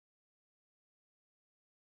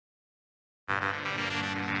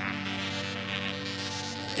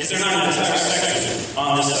Is there not an entire section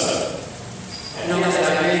on this subject? No,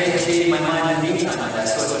 I may have changed my mind in the meantime on that,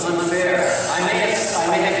 so it's unfair. I may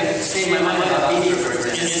have changed my mind about media, for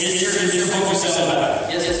example. Is your book for sale about it?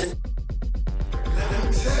 Yes.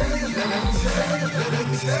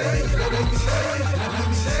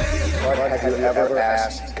 Lord, have you ever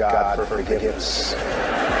asked God for forgiveness?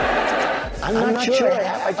 I'm not sure.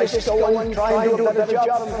 I just go on trying to do a better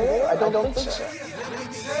job from here. I don't think so.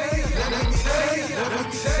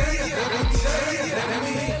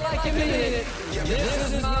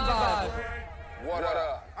 What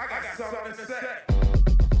up? I got something to say.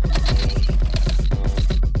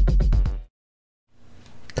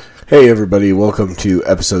 Hey everybody, welcome to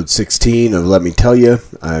episode 16 of Let Me Tell You.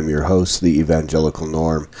 I'm your host, the Evangelical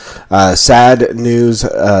Norm. Sad news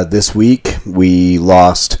this week. We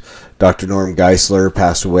lost Dr. Norm Geisler,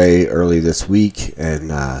 passed away early this week,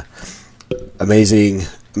 and amazing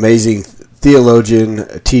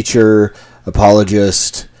theologian, teacher,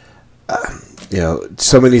 apologist.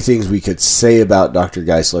 So many things we could say about Dr.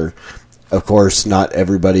 Geisler. Of course, not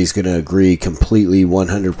everybody's going to agree completely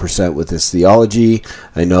 100% with his theology.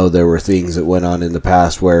 I know there were things that went on in the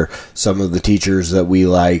past where some of the teachers that we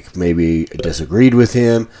like maybe disagreed with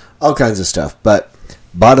him, all kinds of stuff. But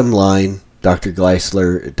bottom line, Dr.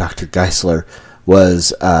 Geisler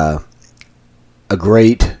was a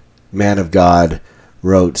great man of God,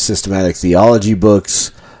 wrote systematic theology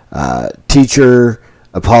books, teacher,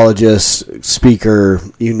 apologist, speaker,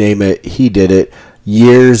 you name it, he did it.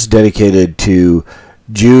 Years dedicated to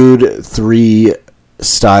Jude 3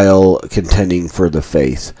 style contending for the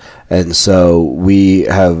faith. And so we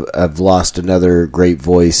have lost another great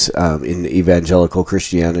voice in evangelical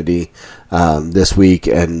Christianity this week,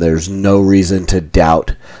 and there's no reason to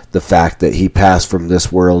doubt the fact that he passed from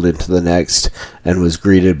this world into the next and was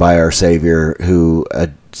greeted by our Savior, who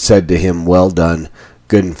said to him, "Well done,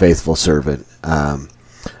 good and faithful servant."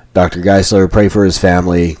 Dr. Geisler, pray for his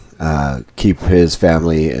family. Keep his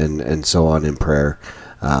family and so on in prayer.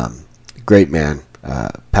 Great man,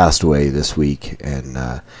 passed away this week, and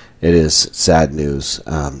it is sad news.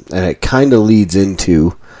 And it kind of leads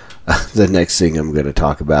into the next thing I'm going to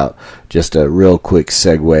talk about. Just a real quick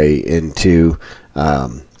segue into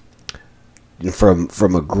from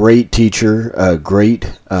a great teacher, a great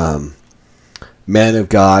man of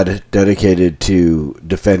God, dedicated to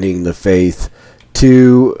defending the faith,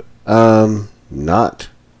 to not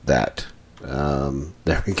that.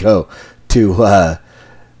 There we go. To a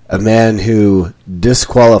man who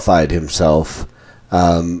disqualified himself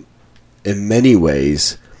in many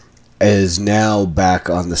ways, is now back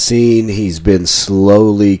on the scene. He's been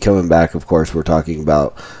slowly coming back. Of course, we're talking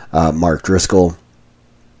about Mark Driscoll.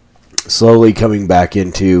 Slowly coming back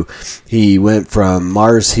into, he went from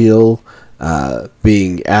Mars Hill,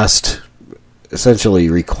 being asked, essentially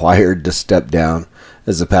required to step down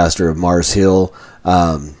as the pastor of Mars Hill.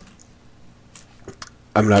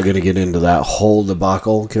 I'm not going to get into that whole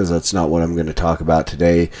debacle because that's not what I'm going to talk about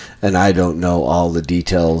today, and I don't know all the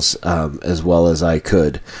details as well as I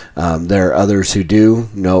could. There are others who do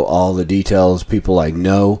know all the details, people I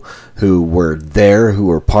know who were there, who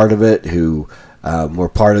were part of it, who were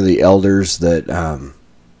part of the elders that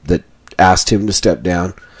that asked him to step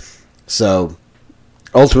down. So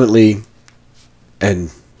ultimately,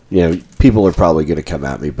 and people are probably going to come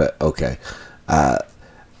at me, but okay.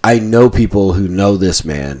 I know people who know this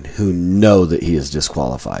man, who know that he is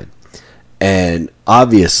disqualified. And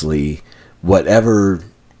obviously, whatever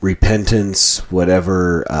repentance,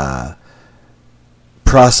 whatever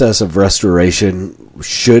process of restoration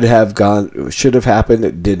should have happened,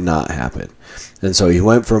 it did not happen. And so he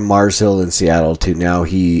went from Mars Hill in Seattle to now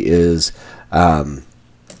he is, I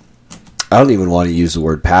don't even want to use the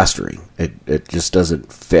word pastoring. It just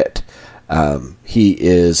doesn't fit. He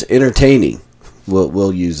is entertaining.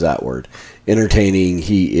 We'll use that word. Entertaining.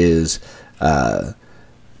 He is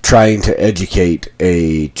trying to educate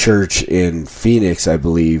a church in Phoenix, I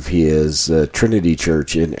believe. He is Trinity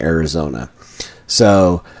Church in Arizona.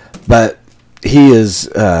 So, but he is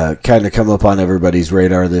kind of come up on everybody's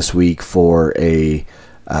radar this week for a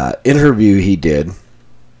interview he did.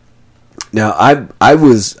 Now, I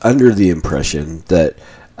was under the impression that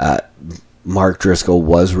Mark Driscoll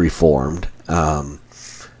was reformed.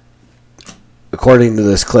 According to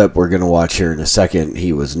this clip we're going to watch here in a second,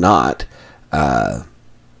 he was not. But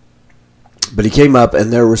he came up,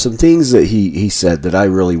 and there were some things that he said that I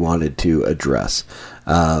really wanted to address.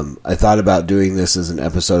 I thought about doing this as an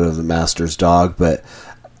episode of The Master's Dog, but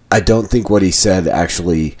I don't think what he said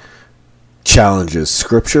actually challenges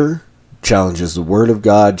Scripture, challenges the Word of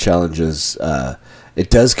God, challenges it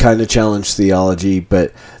does kind of challenge theology,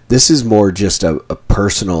 but this is more just a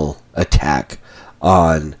personal attack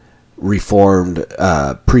on Reformed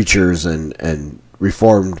preachers and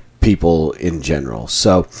Reformed people in general.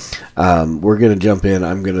 So we're going to jump in.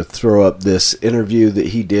 I'm going to throw up this interview that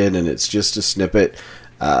he did, and it's just a snippet.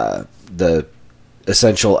 The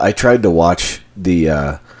essential. I tried to watch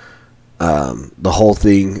the whole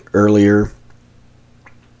thing earlier,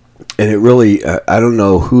 and it really, I don't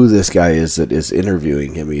know who this guy is that is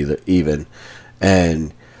interviewing him even,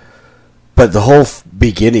 but the whole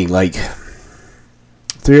beginning, like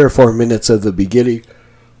 3 or 4 minutes of the beginning,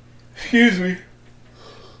 excuse me,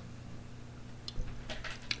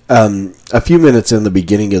 a few minutes in the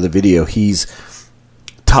beginning of the video, he's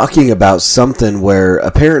talking about something where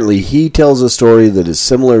apparently he tells a story that is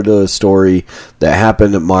similar to a story that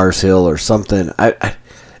happened at Mars Hill or something.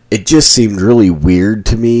 It just seemed really weird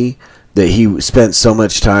to me that he spent so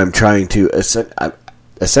much time trying to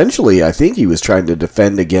essentially, I think he was trying to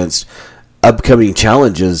defend against upcoming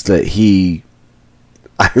challenges that he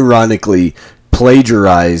ironically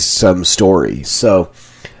plagiarized some story. So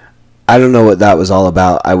I don't know what that was all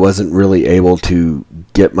about. I wasn't really able to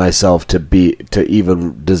get myself to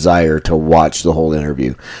even desire to watch the whole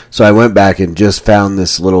interview. So I went back and just found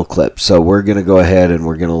this little clip. So we're going to go ahead and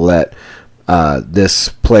we're going to let this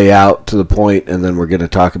play out to the point, and then we're going to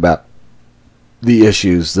talk about the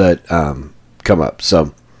issues that come up.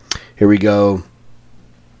 So here we go.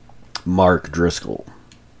 Mark Driscoll.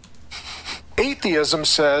 Atheism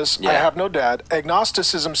says, I have no dad.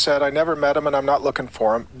 Agnosticism said, I never met him and I'm not looking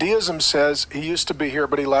for him. Deism says, he used to be here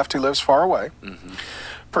but he left, he lives far away. Mm-hmm.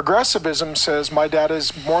 Progressivism says, my dad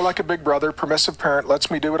is more like a big brother, permissive parent,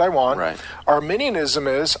 lets me do what I want. Right. Arminianism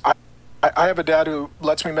is, I have a dad who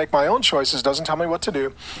lets me make my own choices, doesn't tell me what to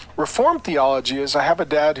do. Reformed theology is, I have a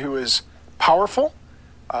dad who is powerful,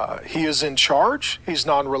 he is in charge, he's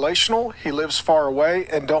non-relational, he lives far away,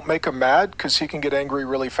 and don't make him mad because he can get angry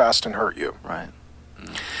really fast and hurt you. Right.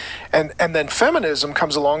 Mm. And then feminism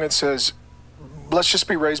comes along and says, let's just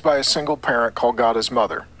be raised by a single parent called God as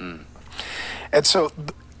mother. Mm. And so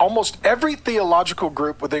almost every theological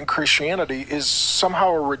group within Christianity is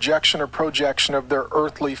somehow a rejection or projection of their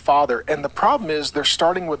earthly father. And the problem is they're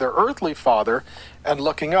starting with their earthly father and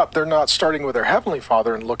looking up. They're not starting with their heavenly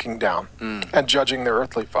father and looking down and judging their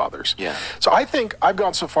earthly fathers. Yeah. So I think I've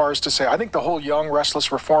gone so far as to say, I think the whole young,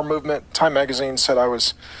 restless reform movement, Time Magazine said I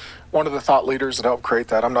was one of the thought leaders that helped create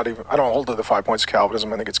that. I don't hold to the 5 points of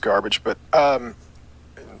Calvinism. I think it's garbage, but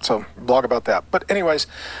so blog about that. But anyways,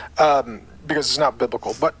 because it's not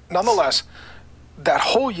biblical. But nonetheless, that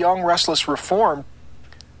whole young, restless reform,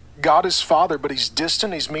 God is father, but he's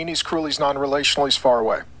distant, he's mean, he's cruel, he's non-relational, he's far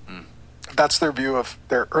away. That's their view of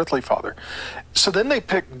their earthly father. So then they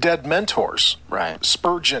pick dead mentors. Right.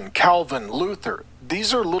 Spurgeon, Calvin, Luther.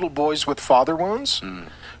 These are little boys with father wounds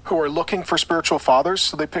who are looking for spiritual fathers.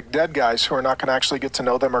 So they pick dead guys who are not going to actually get to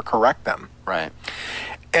know them or correct them. Right.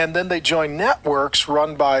 And then they join networks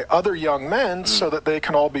run by other young men so that they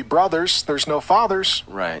can all be brothers. There's no fathers.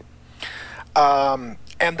 Right.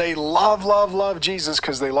 And they love Jesus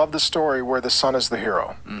because they love the story where the son is the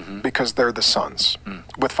hero because they're the sons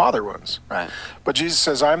with father wounds. Right. But Jesus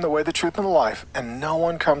says, I am the way, the truth, and the life, and no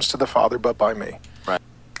one comes to the Father but by me. Right.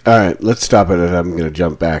 All right, let's stop it, and I'm going to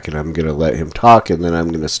jump back, and I'm going to let him talk, and then I'm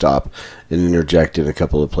going to stop and interject in a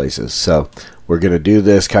couple of places. So we're going to do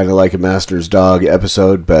this kind of like a Master's Dog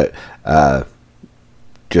episode, but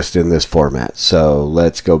just in this format. So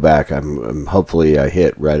let's go back. I'm hopefully I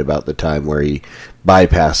hit right about the time where he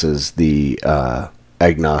bypasses the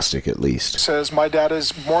agnostic, at least. Says, my dad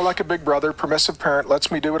is more like a big brother, permissive parent,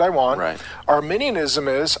 lets me do what I want. Right. Arminianism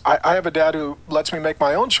is, I have a dad who lets me make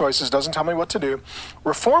my own choices, doesn't tell me what to do.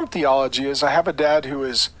 Reformed theology is, I have a dad who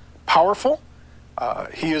is powerful,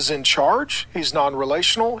 he is in charge, he's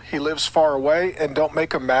non-relational, he lives far away, and don't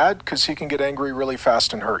make him mad because he can get angry really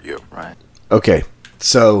fast and hurt you. Right. Okay.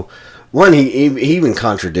 So, one, he even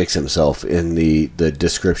contradicts himself in the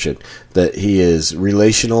description that he is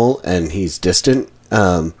relational and he's distant.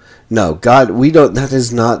 No, God, we don't. That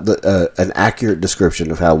is not an accurate description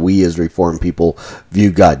of how we as Reformed people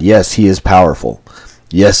view God. Yes, he is powerful.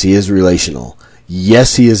 Yes, he is relational.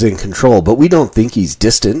 Yes, he is in control. But we don't think he's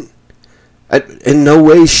distant. In no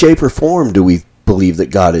way, shape, or form do we believe that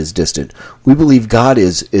God is distant. We believe God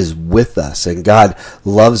is with us, and God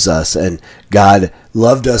loves us, and God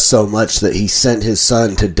loved us so much that he sent his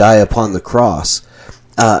son to die upon the cross.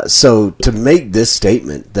 So to make this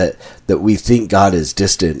statement that we think God is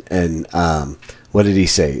distant and What did he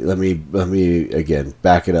say? Let me again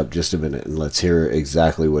back it up just a minute and let's hear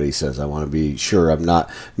exactly what he says. I want to be sure I'm not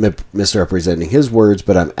misrepresenting his words,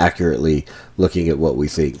 but I'm accurately looking at what we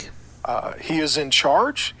think. He is in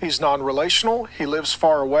charge. He's non-relational. He lives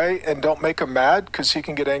far away, and don't make him mad because he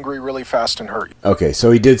can get angry really fast and hurt you. Okay,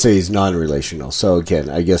 so he did say he's non-relational. So again,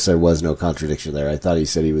 I guess there was no contradiction there. I thought he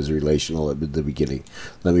said he was relational at the beginning.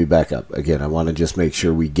 Let me back up. Again, I want to just make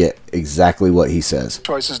sure we get exactly what he says.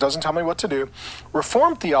 Choices, doesn't tell me what to do.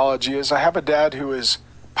 Reformed theology is I have a dad who is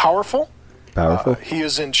powerful. Powerful? He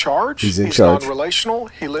is in charge. He's in charge. Non-relational.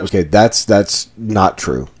 He lives... Okay, that's not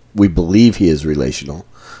true. We believe he is relational.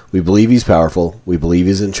 We believe he's powerful. We believe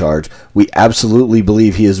he's in charge. We absolutely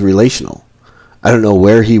believe he is relational. I don't know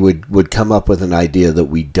where he would come up with an idea that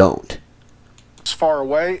we don't. Far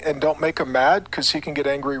away, and don't make him mad because he can get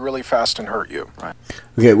angry really fast and hurt you. Right.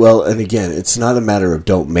 Okay, well, and again, it's not a matter of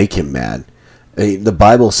don't make him mad. The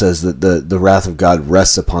Bible says that the wrath of God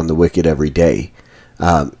rests upon the wicked every day.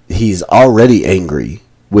 He's already angry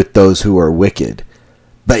with those who are wicked,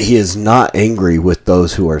 but he is not angry with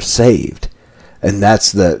those who are saved. And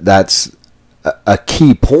that's a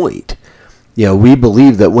key point. You know, we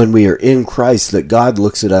believe that when we are in Christ, that God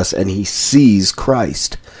looks at us and he sees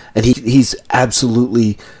Christ. And he's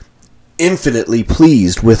absolutely infinitely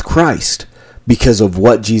pleased with Christ because of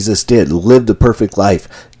what Jesus did. Lived a perfect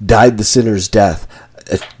life, died the sinner's death,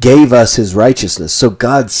 gave us his righteousness. So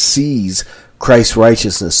God sees Christ's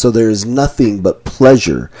righteousness. So there is nothing but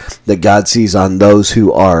pleasure that God sees on those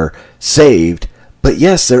who are saved. But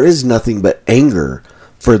yes, there is nothing but anger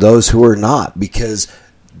for those who are not, because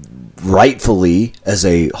rightfully, as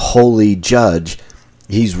a holy judge,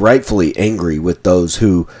 he's rightfully angry with those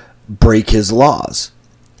who break his laws.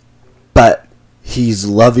 But he's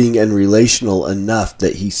loving and relational enough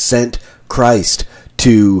that he sent Christ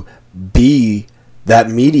to be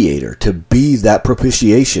that mediator, to be that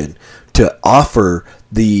propitiation, to offer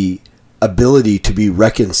the ability to be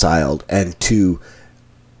reconciled and to,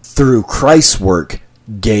 through Christ's work,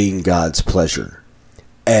 gain God's pleasure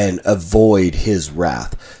and avoid his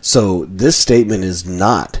wrath. So this statement is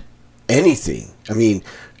not anything. I mean,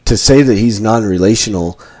 to say that he's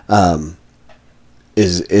non-relational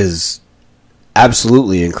is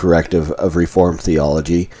absolutely incorrect of Reformed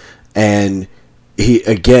theology. And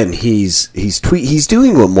he's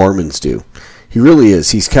doing what Mormons do. He really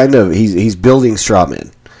is. He's building straw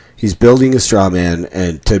men. He's building a straw man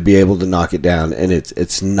and to be able to knock it down, and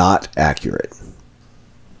it's not accurate.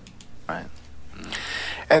 Right.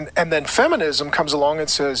 And then feminism comes along and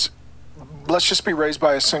says, let's just be raised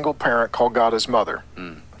by a single parent called God as mother.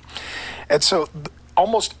 And so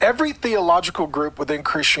almost every theological group within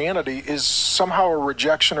Christianity is somehow a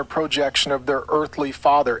rejection or projection of their earthly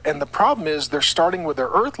father. And the problem is they're starting with their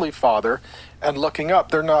earthly father and looking up.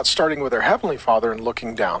 They're not starting with their heavenly father and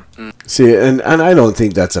looking down. See, and I don't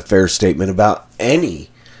think that's a fair statement about any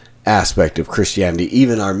aspect of Christianity,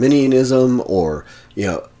 even Arminianism or,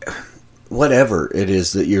 whatever it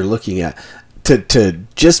is that you're looking at. To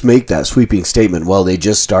just make that sweeping statement, well, they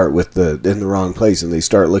just start with in the wrong place and they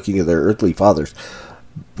start looking at their earthly fathers.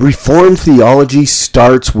 Reformed theology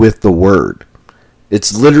starts with the Word.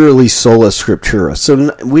 It's literally sola scriptura.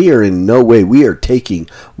 So we are in no way, we are taking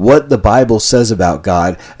what the Bible says about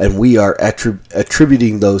God and we are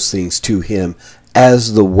attributing those things to him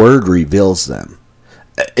as the Word reveals them.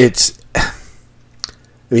 It's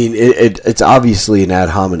obviously an ad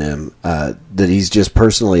hominem that he's just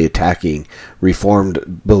personally attacking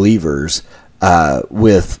Reformed believers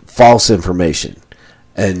with false information.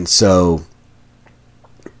 And so,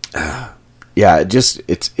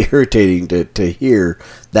 it's irritating to hear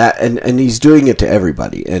that. And he's doing it to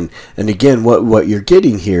everybody. And again, what you're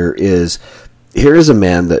getting here is a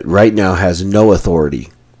man that right now has no authority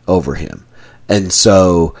over him. And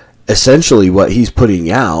so essentially what he's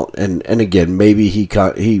putting out, and again, maybe he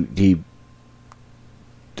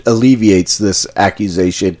alleviates this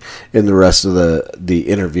accusation in the rest of the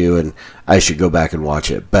interview, and I should go back and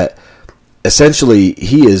watch it. But essentially,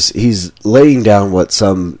 he's laying down what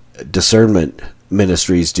some discernment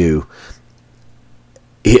ministries do.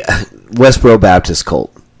 Westboro Baptist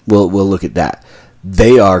cult. We'll look at that.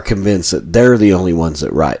 They are convinced that they're the only ones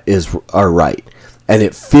that are right. And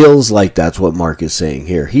it feels like that's what Mark is saying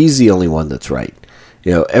here. He's the only one that's right.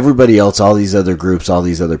 Everybody else, all these other groups, all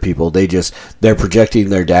these other people, they're projecting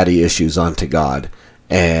their daddy issues onto God.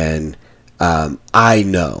 And I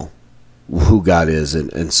know who God is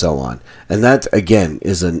and so on. And that, again,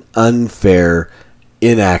 is an unfair,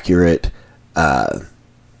 inaccurate,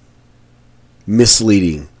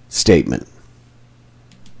 misleading statement.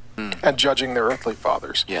 and judging their earthly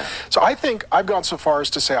fathers. Yeah. So I think I've gone so far as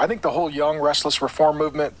to say I think the whole young, restless reform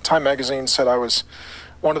movement, Time Magazine said I was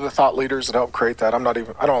one of the thought leaders that helped create that. I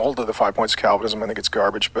don't hold to the 5 points of Calvinism. I think it's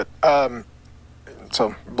garbage, but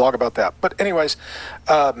so blog about that. But anyways,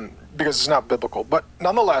 because it's not biblical. But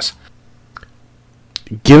nonetheless,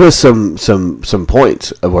 give us some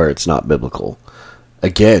points of where it's not biblical.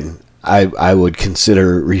 Again, I would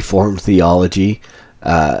consider Reformed theology,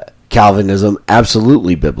 Calvinism,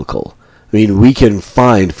 absolutely biblical. I mean, we can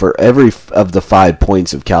find for every of the 5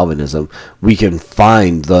 points of Calvinism, we can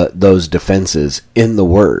find those defenses in the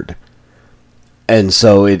Word, and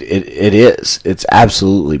so it's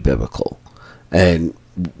absolutely biblical. And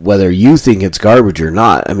whether you think it's garbage or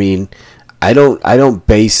not, I mean, I don't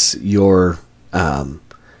base your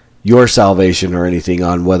salvation or anything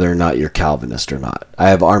on whether or not you're Calvinist or not. I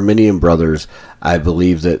have Arminian brothers, I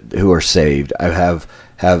believe, that who are saved. I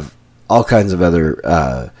have all kinds of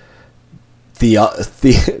other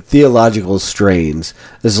theological strains.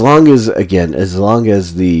 As long as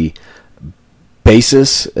the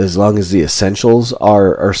basis, as long as the essentials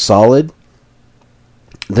are solid,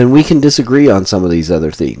 then we can disagree on some of these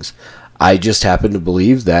other things. I just happen to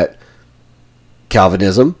believe that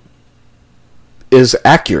Calvinism is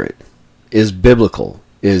accurate, is biblical,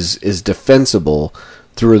 is defensible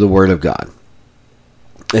through the Word of God.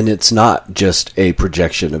 And it's not just a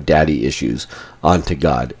projection of daddy issues onto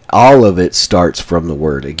God. All of it starts from the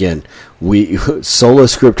Word. Again, sola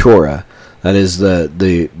scriptura, that is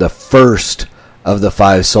the first of the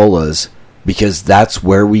 5 solas, because that's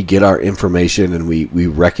where we get our information, and we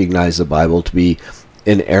recognize the Bible to be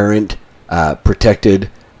inerrant, protected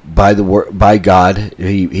by God.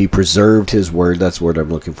 He preserved His Word. That's the word I'm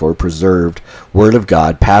looking for. Preserved Word of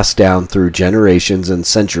God, passed down through generations and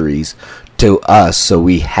centuries to us, so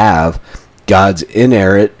we have God's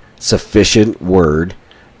inerrant, sufficient Word,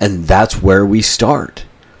 and that's where we start.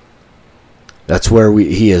 That's where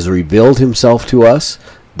He has revealed Himself to us.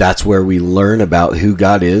 That's where we learn about who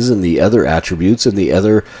God is and the other attributes and the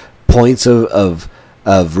other points of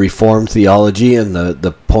Reformed theology and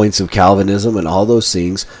the points of Calvinism, and all those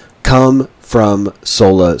things come from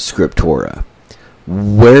sola scriptura.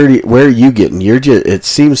 Where are you getting? It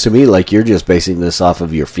seems to me like you're just basing this off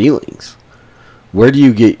of your feelings. Where do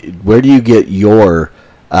you get your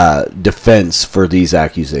defense for these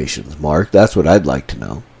accusations, Mark? That's what I'd like to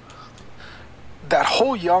know. That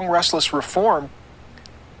whole young, restless reform,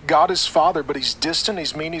 God is Father, but He's distant,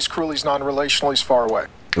 He's mean, He's cruel, He's non-relational, He's far away.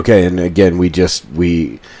 Okay, and again,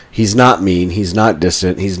 He's not mean, He's not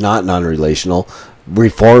distant, He's not non-relational.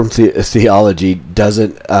 Reformed theology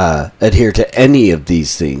doesn't adhere to any of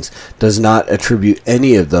these things, does not attribute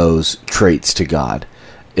any of those traits to God.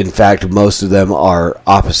 In fact, most of them are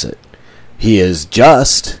opposite. He is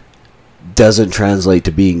just, doesn't translate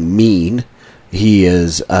to being mean. He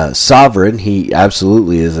is sovereign. He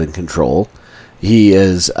absolutely is in control. He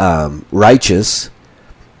is righteous,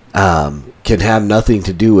 can have nothing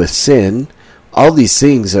to do with sin. All these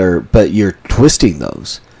things but you're twisting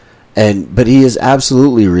those. But He is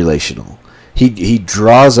absolutely relational. He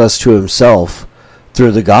draws us to Himself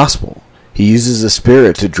through the gospel. He uses the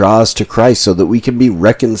Spirit to draw us to Christ so that we can be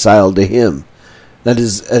reconciled to Him. That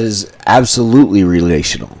is absolutely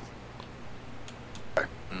relational.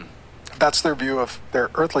 That's their view of their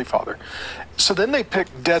earthly father. So then they pick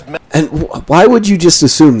dead men. And why would you just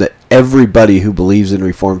assume that everybody who believes in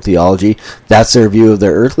Reformed theology, that's their view of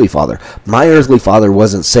their earthly father? My earthly father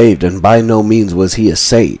wasn't saved, and by no means was he a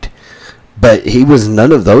saint. But he was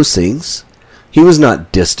none of those things. He was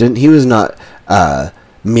not distant. He was not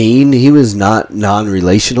mean. He was not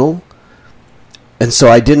non-relational. And so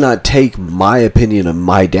I did not take my opinion of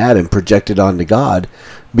my dad and project it onto God,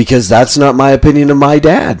 because that's not my opinion of my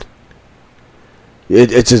dad.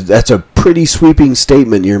 That's a pretty sweeping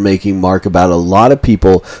statement you're making, Mark, about a lot of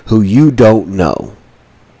people who you don't know.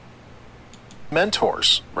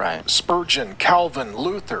 Mentors, Right. Spurgeon, Calvin,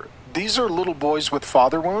 Luther, these are little boys with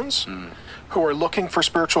father wounds who are looking for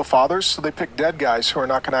spiritual fathers, so they pick dead guys who are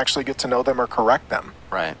not going to actually get to know them or correct them.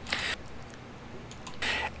 Right.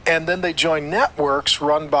 And then they join networks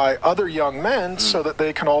run by other young men so that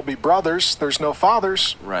they can all be brothers. There's no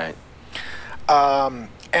fathers. Right.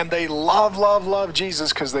 And they love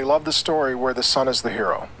Jesus because they love the story where the son is the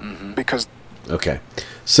hero. Because Okay.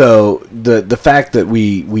 So the fact that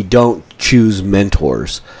we don't choose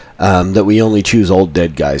mentors, that we only choose old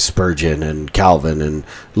dead guys, Spurgeon and Calvin and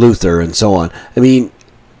Luther and so on. I mean,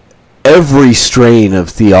 every strain of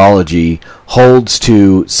theology holds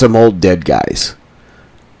to some old dead guys.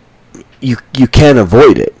 You can't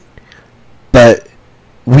avoid it. But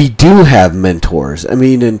we do have mentors. I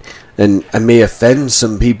mean, and and I may offend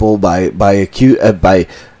some people by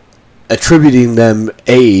attributing them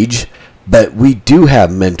age, but we do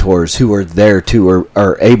have mentors who are there to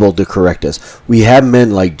are able to correct us. We have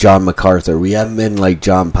men like John MacArthur. We have men like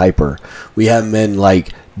John Piper. We have men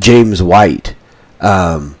like James White.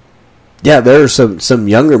 There are some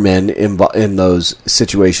younger men in those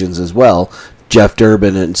situations as well. Jeff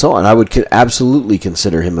Durbin and so on. I would absolutely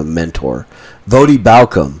consider him a mentor. Vodi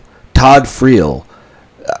Balcom, Todd Friel,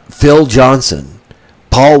 Phil Johnson,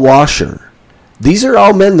 Paul Washer. These are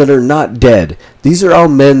all men that are not dead. These are all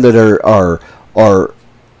men that are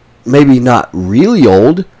maybe not really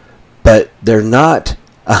old, but they're not.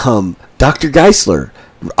 Dr. Geisler,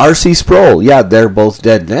 R.C. Sproul, yeah, they're both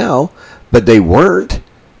dead now, but they weren't.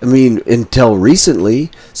 I mean, until recently.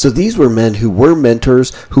 So these were men who were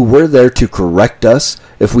mentors, who were there to correct us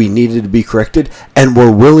if we needed to be corrected, and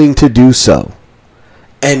were willing to do so.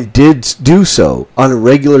 And did do so on a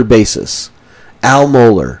regular basis. Al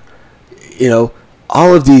Mohler,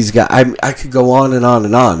 all of these guys, I could go on and on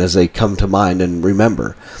and on as they come to mind and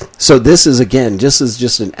remember. So this is, again,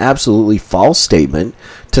 just an absolutely false statement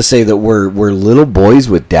to say that we're little boys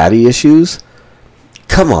with daddy issues.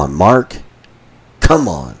 Come on, Mark. Come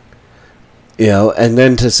on. And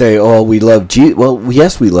then to say, oh, we love Jesus. Well,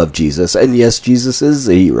 yes, we love Jesus. And yes, Jesus is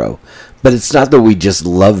the hero. But it's not that we just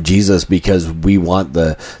love Jesus because we want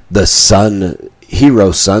the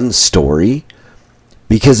hero son story.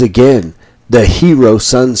 Because again, the hero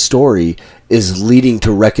son story is leading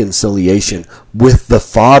to reconciliation with the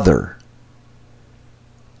Father.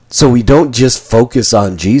 So we don't just focus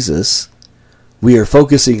on Jesus. We are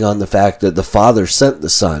focusing on the fact that the Father sent the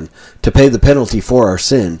Son to pay the penalty for our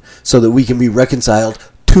sin so that we can be reconciled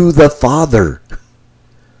to the Father.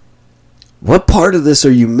 What part of this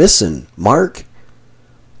are you missing, Mark?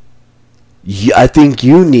 I think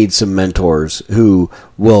you need some mentors who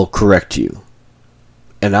will correct you.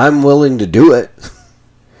 And I'm willing to do it.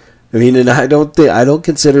 I mean, and I don't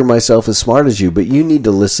consider myself as smart as you, but you need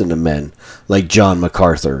to listen to men like John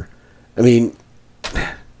MacArthur. I mean,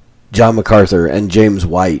 John MacArthur and James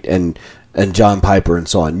White and John Piper and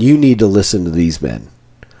so on. You need to listen to these men.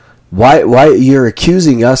 Why you're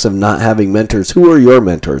accusing us of not having mentors? Who are your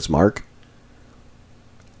mentors, Mark?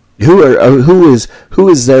 Who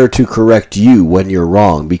is there to correct you when you're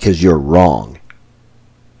wrong because you're wrong?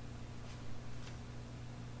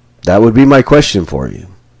 That would be my question for you.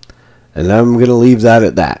 And I'm going to leave that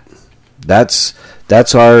at that. That's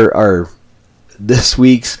our this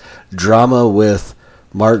week's drama with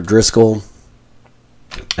Mark Driscoll.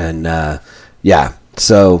 And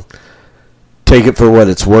so take it for what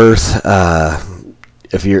it's worth.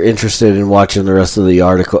 If you're interested in watching the rest of the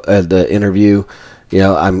article, the interview,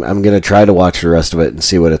 I'm going to try to watch the rest of it and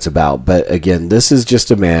see what it's about. But again, this is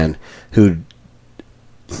just a man who,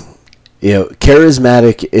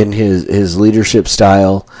 charismatic in his leadership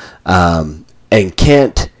style, and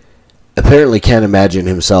apparently can't imagine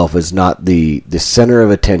himself as not the center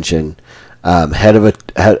of attention, head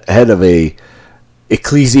of a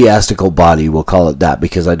ecclesiastical body. We'll call it that,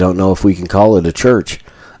 because I don't know if we can call it a church.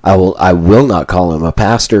 I will not call him a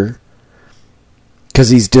pastor, because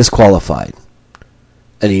he's disqualified,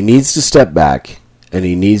 and he needs to step back. And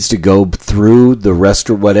he needs to go through the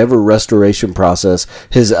whatever restoration process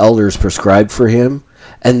his elders prescribed for him.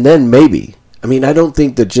 And then maybe. I mean, I don't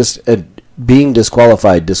think that just being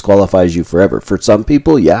disqualified disqualifies you forever. For some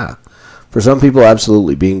people, yeah. For some people,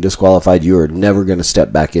 absolutely. Being disqualified, you are never going to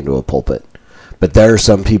step back into a pulpit. But there are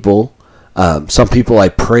some people I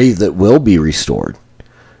pray that will be restored.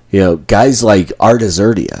 Guys like Art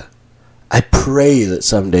Azurdia. I pray that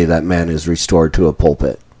someday that man is restored to a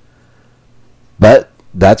pulpit. But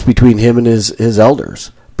that's between him and his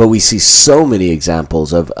elders. But we see so many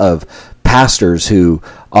examples of pastors who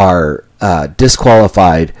are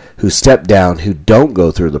disqualified, who step down, who don't go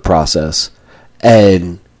through the process,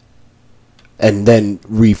 and then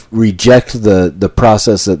reject the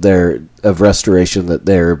process of restoration that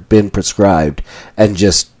they're been prescribed, and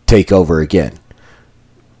just take over again.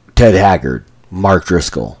 Ted Haggard, Mark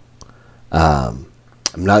Driscoll. I'm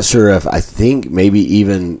not sure I think maybe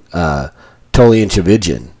even Tully and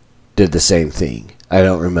Chavijan did the same thing. I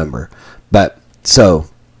don't remember. But, so,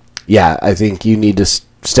 yeah, I think you need to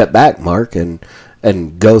step back, Mark, and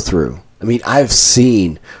go through. I mean, I've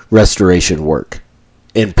seen restoration work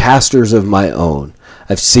in pastors of my own.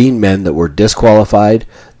 I've seen men that were disqualified,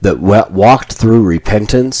 that walked through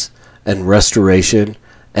repentance and restoration,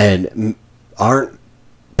 and aren't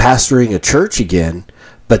pastoring a church again,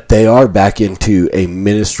 but they are back into a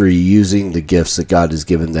ministry using the gifts that God has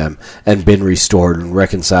given them and been restored and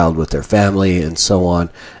reconciled with their family and so on,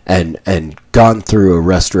 and gone through a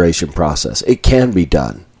restoration process. It can be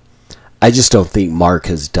done. I just don't think Mark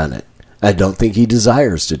has done it. I don't think he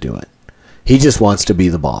desires to do it. He just wants to be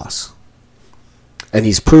the boss. And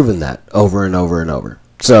he's proven that over and over and over.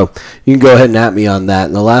 So you can go ahead and at me on that.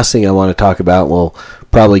 And the last thing I want to talk about, we'll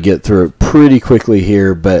probably get through it pretty quickly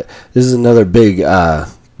here, but this is another big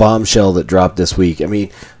bombshell that dropped this week. I mean,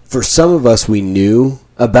 for some of us, we knew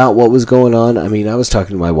about what was going on. I mean, I was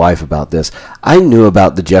talking to my wife about this. I knew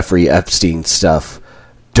about the Jeffrey Epstein stuff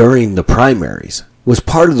during the primaries. Was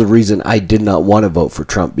part of the reason I did not want to vote for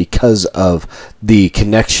Trump, because of the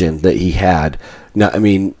connection that he had. Now, I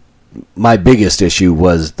mean, my biggest issue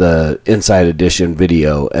was the Inside Edition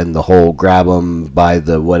video and the whole grab them by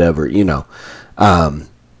the whatever,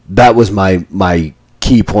 that was my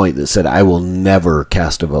key point that said I will never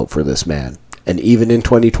cast a vote for this man. And even in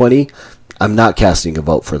 2020, I'm not casting a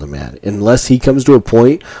vote for the man unless he comes to a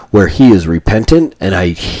point where he is repentant and I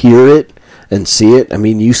hear it and see it. I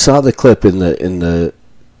mean, you saw the clip in the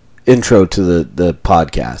intro to the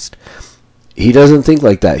podcast. He doesn't think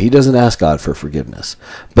like that. He doesn't ask God for forgiveness.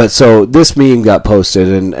 But so this meme got posted,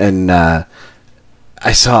 and I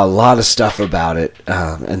saw a lot of stuff about it,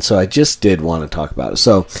 and so I just did want to talk about it.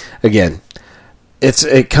 So again,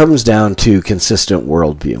 it comes down to consistent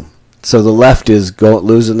worldview. So the left is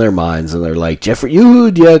losing their minds, and they're like, Jeffrey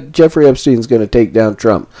Epstein's going to take down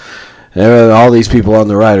Trump. And all these people on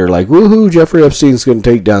the right are like, woohoo, Jeffrey Epstein's going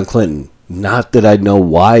to take down Clinton. Not that I know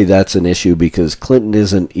why that's an issue, because Clinton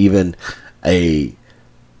isn't even an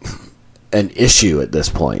issue at this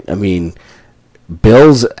point. I mean,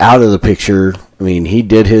 Bill's out of the picture. I mean,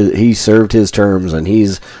 he served his terms, and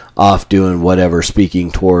he's off doing whatever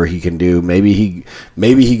speaking tour he can do. Maybe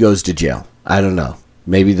he goes to jail. I don't know.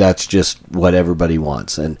 Maybe that's just what everybody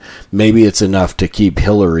wants, and maybe it's enough to keep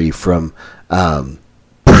Hillary from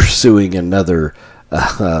pursuing another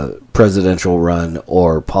presidential run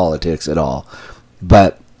or politics at all.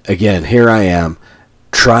 But again, here I am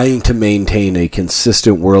trying to maintain a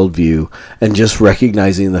consistent worldview and just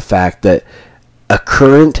recognizing the fact that a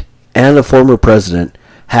current and a former president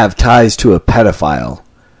have ties to a pedophile,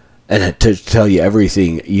 and to tell you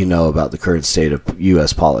everything you know about the current state of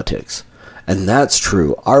U.S. politics. And that's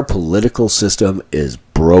true. Our political system is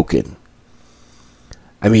broken.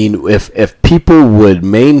 I mean, if people would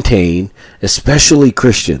maintain, especially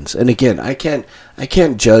Christians, and again, I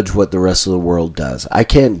can't judge what the rest of the world does. I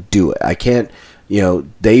can't do it. I can't,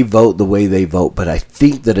 they vote the way they vote. But I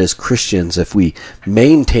think that as Christians, if we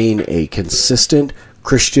maintain a consistent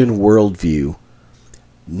Christian worldview,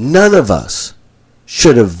 none of us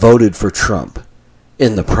should have voted for Trump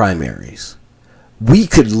in the primaries. We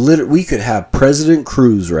could have President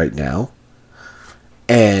Cruz right now,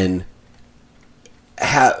 and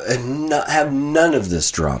have none of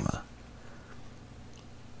this drama.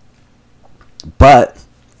 But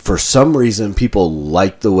for some reason, people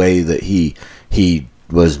like the way that he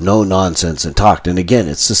was no nonsense and talked. And again,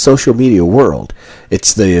 it's the social media world.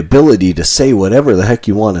 It's the ability to say whatever the heck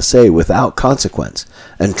you want to say without consequence.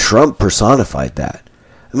 And Trump personified that.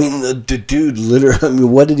 I mean, the dude literally,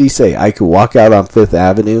 what did he say? I could walk out on Fifth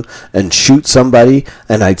Avenue and shoot somebody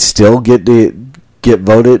and I'd still get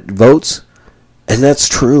votes? And that's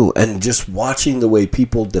true. And just watching the way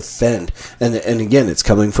people defend, and again, it's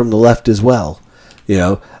coming from the left as well.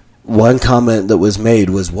 One comment that was made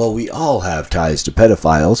was, well, we all have ties to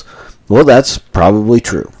pedophiles. Well, that's probably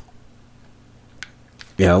true.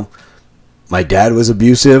 My dad was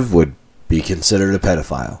abusive, would be considered a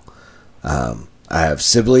pedophile. I have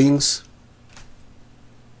siblings,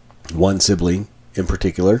 one sibling in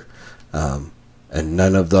particular, and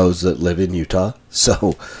none of those that live in Utah.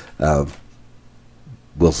 So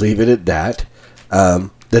we'll leave it at that.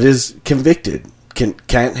 That is convicted.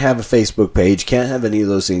 Can't have a Facebook page, can't have any of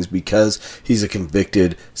those things because he's a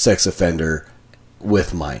convicted sex offender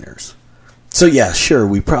with minors. So yeah, sure,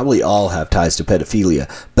 we probably all have ties to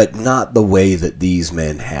pedophilia, but not the way that these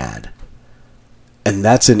men had. And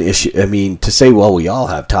that's an issue. I mean, to say, well, we all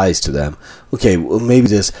have ties to them. Okay, well, maybe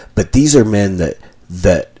this, but these are men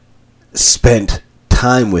that spent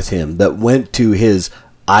time with him, that went to his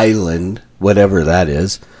island, whatever that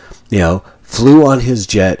is, flew on his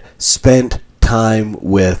jet, spent time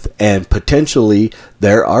with, and potentially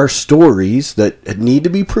there are stories that need to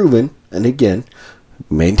be proven. And again,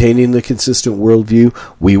 maintaining the consistent worldview,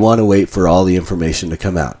 we want to wait for all the information to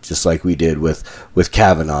come out, just like we did with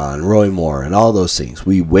Kavanaugh and Roy Moore and all those things.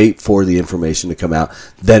 We wait for the information to come out,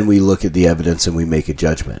 then we look at the evidence and we make a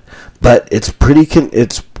judgment. But it's pretty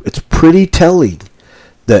telling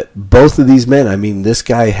that both of these men, I mean, this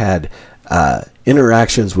guy had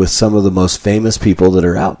interactions with some of the most famous people that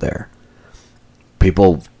are out there.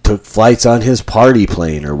 People took flights on his party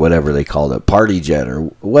plane or whatever they called it, party jet or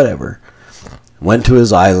whatever. Went to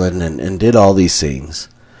his island and did all these things.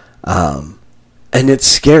 And it's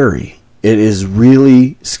scary. It is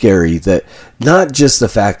really scary that not just the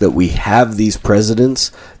fact that we have these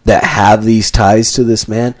presidents that have these ties to this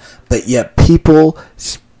man, but yet people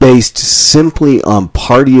based simply on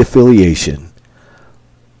party affiliation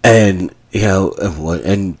and, you know,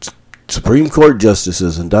 and Supreme Court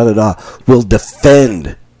justices and will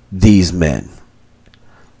defend these men.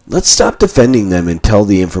 Let's stop defending them until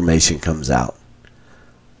the information comes out.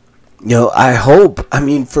 You know, I hope, I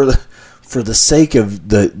mean, for the sake of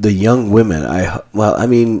the young women, I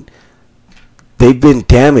mean, they've been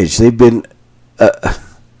damaged. They've been,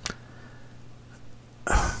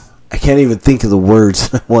 I can't even think of the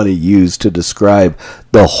words I want to use to describe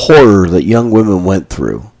the horror that young women went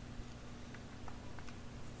through.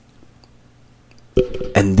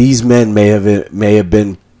 And these men may have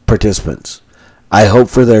been participants. I hope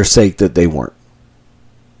for their sake that they weren't.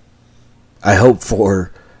 I hope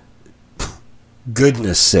for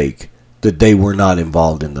goodness sake that they were not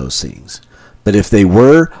involved in those things. But if they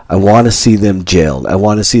were, I want to see them jailed. I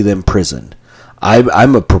want to see them imprisoned.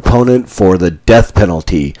 I'm a proponent for the death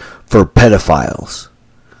penalty for pedophiles,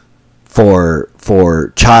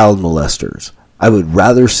 for child molesters. I would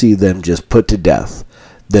rather see them just put to death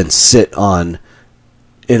than sit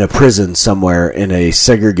in a prison somewhere in a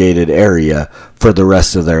segregated area for the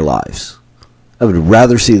rest of their lives. I would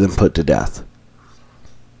rather see them put to death.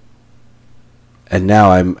 And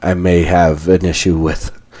now I may have an issue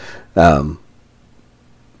with, yeah,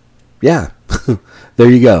 there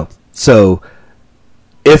you go. So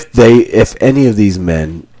if any of these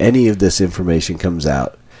men, any of this information comes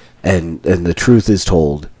out and the truth is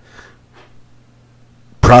told,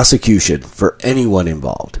 prosecution for anyone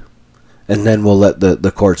involved. And then we'll let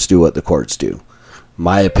the courts do what the courts do.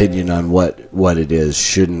 My opinion on what it is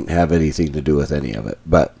shouldn't have anything to do with any of it.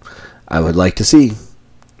 But I would like to see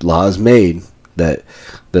laws made that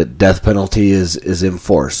the death penalty is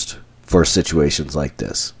enforced for situations like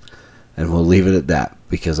this. And we'll leave it at that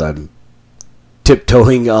because I'm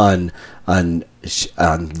tiptoeing on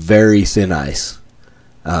very thin ice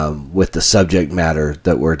with the subject matter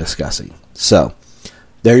that we're discussing. So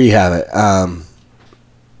there you have it.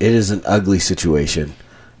 It is an ugly situation.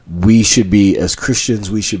 We should be, as Christians,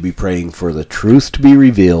 we should be praying for the truth to be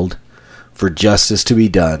revealed, for justice to be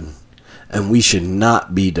done, and we should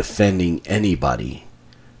not be defending anybody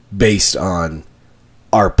based on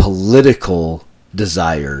our political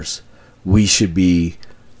desires. We should be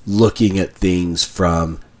looking at things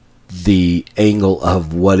from the angle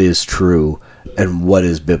of what is true and what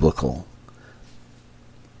is biblical.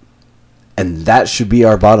 And that should be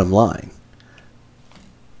our bottom line.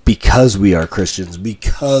 Because we are Christians,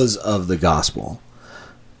 because of the gospel,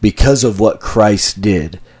 because of what Christ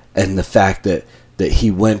did, and the fact that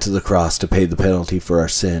he went to the cross to pay the penalty for our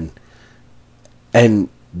sin. And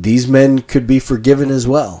these men could be forgiven as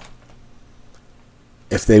well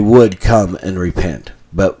if they would come and repent.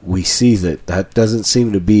 But we see that doesn't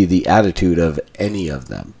seem to be the attitude of any of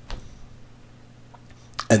them.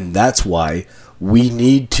 And that's why we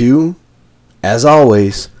need to, as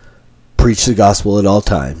always, preach the gospel at all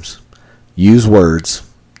times. Use words.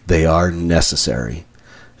 They are necessary.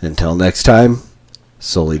 Until next time,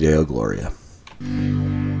 Soli Deo Gloria.